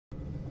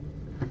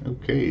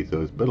Okay,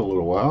 so it's been a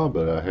little while,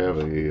 but I have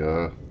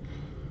a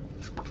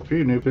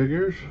few new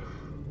figures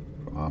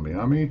from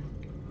AmiAmi.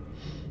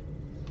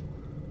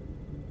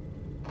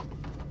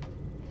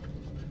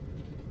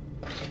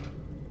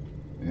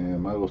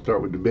 And might as well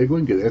start with the big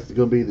one because that's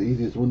going to be the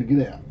easiest one to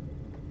get out.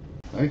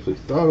 I actually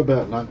thought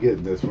about not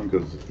getting this one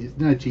because it's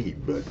not cheap,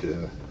 but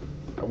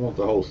I want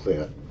the whole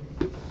set.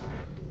 And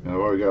I've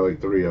already got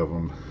like 3 of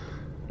them,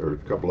 or a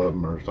couple of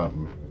them or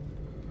something.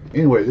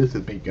 Anyway, this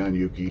is Pecan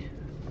Yuki,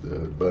 the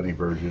bunny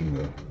version,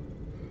 the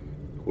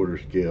quarter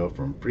scale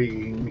from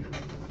Freeing.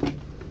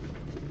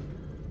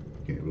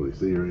 Can't really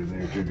see her in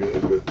there too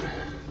good, but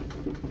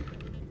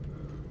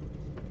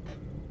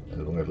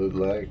that's what it looks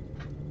like.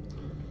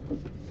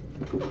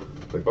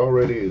 They've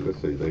already,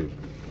 let's see, so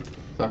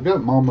I've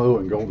got Momo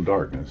and Golden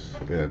Darkness,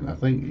 and I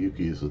think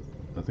Yuki's,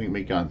 I think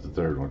Mikan's the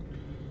 3rd one.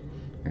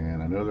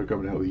 And I know they're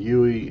coming out with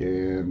Yui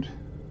and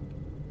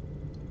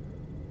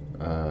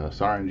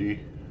Saranji,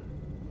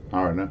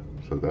 Haruna,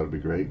 so that'll be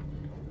great.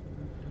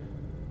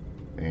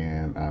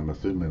 And I'm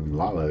assuming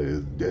Lala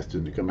is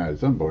destined to come out at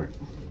some point,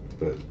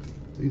 but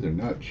these are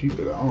not cheap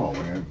at all,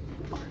 man.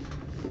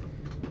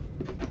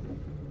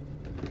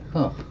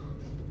 Huh.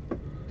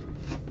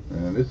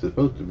 And this is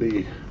supposed to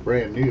be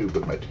brand new,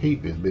 but my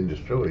tape has been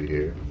destroyed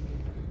here.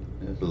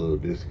 That's a little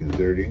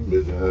disconcerting,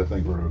 but I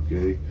think we're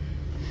okay.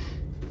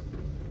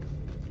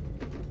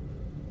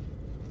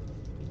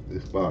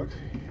 This box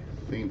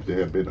seems to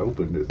have been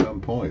opened at some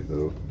point,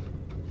 though.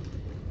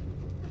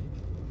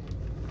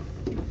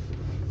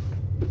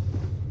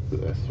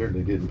 But I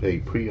certainly didn't pay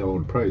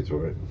pre-owned price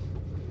for it.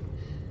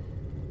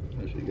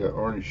 Actually got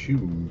orange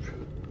shoes.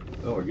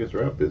 Oh, I guess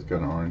her outfit's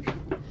kind of orange.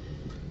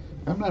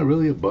 I'm not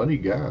really a bunny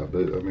guy,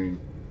 but I mean,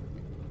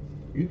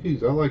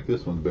 Yuki's, I like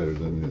this one better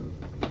than,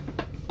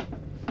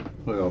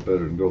 well, better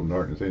than Golden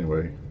Darkness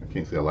anyway. I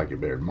can't say I like it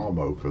better than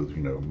Momo, because,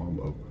 you know,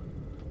 Momo,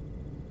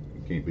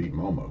 you can't beat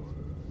Momo.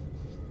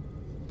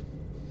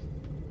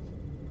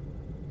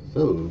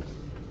 So,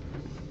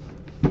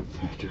 I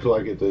just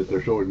like it that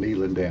they're sort of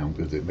kneeling down,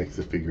 because it makes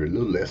the figure a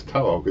little less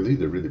tall, because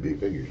these are really big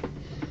figures.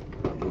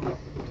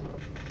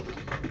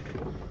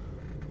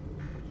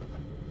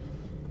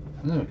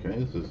 Okay,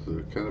 this is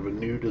kind of a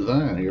new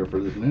design here for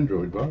this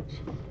Nendoroid box.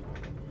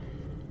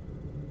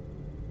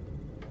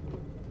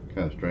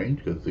 Kind of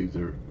strange because these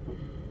are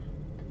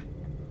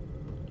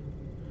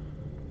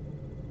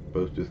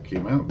both just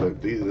came out,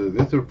 but these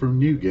are from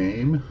New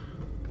Game,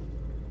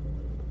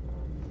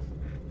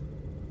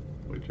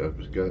 which I've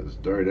just got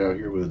started out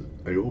here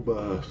with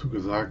Aoba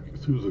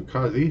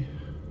Suzukaze,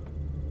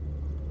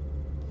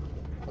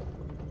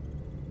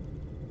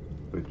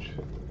 which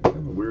kind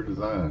of a weird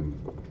design.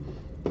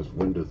 This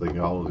window thing,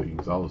 all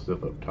the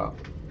stuff up top.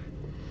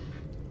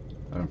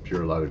 I'm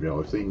sure a lot of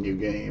y'all have seen New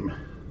Game.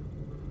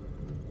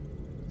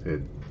 It's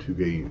had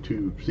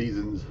two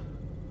seasons.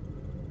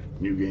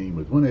 New Game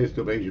with 1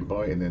 exclamation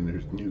point, and then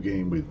there's New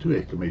Game with 2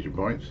 exclamation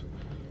points,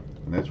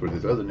 and that's where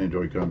this other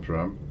Nendoroid comes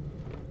from.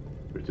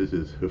 Which this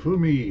is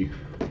Hifumi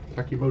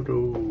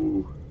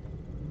Takimoto.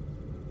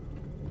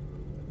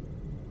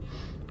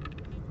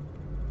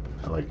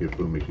 I like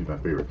Hifumi. She's my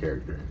favorite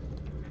character.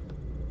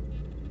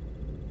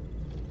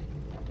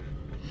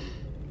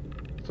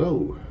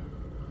 So,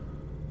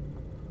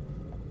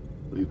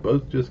 these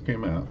both just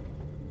came out,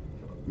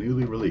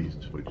 newly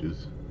released, which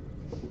is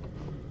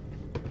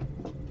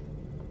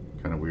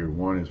kind of weird.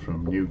 One is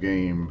from New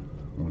Game,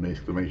 1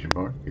 exclamation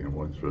mark, and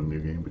one's from New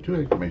Game with 2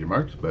 exclamation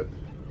marks, but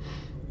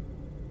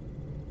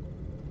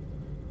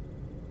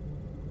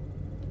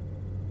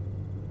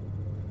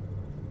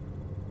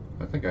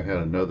I think I had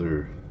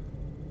another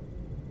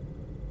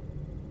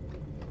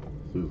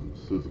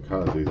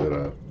Suzukaze that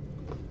I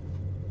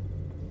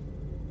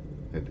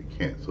had to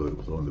cancel. It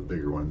was one of the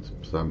bigger ones,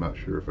 so I'm not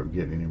sure if I'm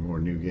getting any more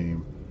New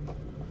Game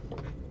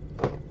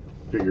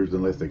figures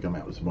unless they come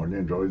out with some more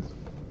Nendoroids,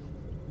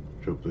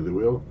 which hopefully they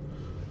will.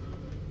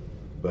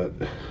 But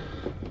I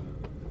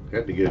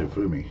had to get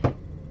Hifumi.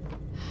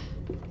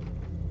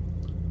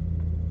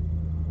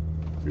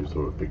 Here's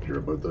sort of a picture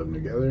of both of them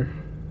together.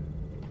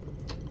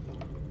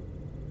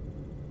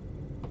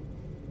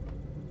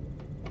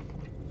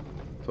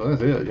 So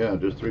that's it. Yeah,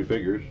 just 3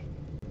 figures.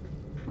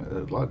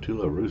 There's a lot of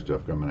Tula Roo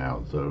stuff coming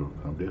out, so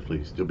I'll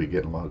definitely still be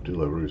getting a lot of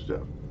Tula Roo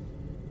stuff.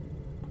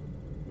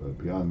 But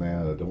beyond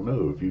that, I don't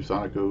know. A few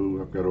Sonico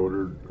I've got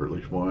ordered, or at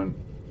least one.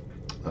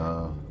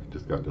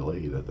 Just got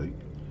delayed, I think.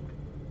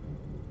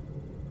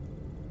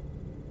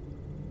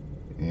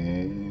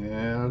 And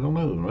I don't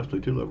know. Mostly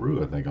Tula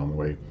Roo, I think, on the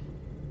way.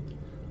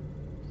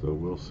 So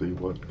we'll see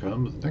what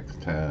comes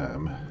next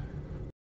time.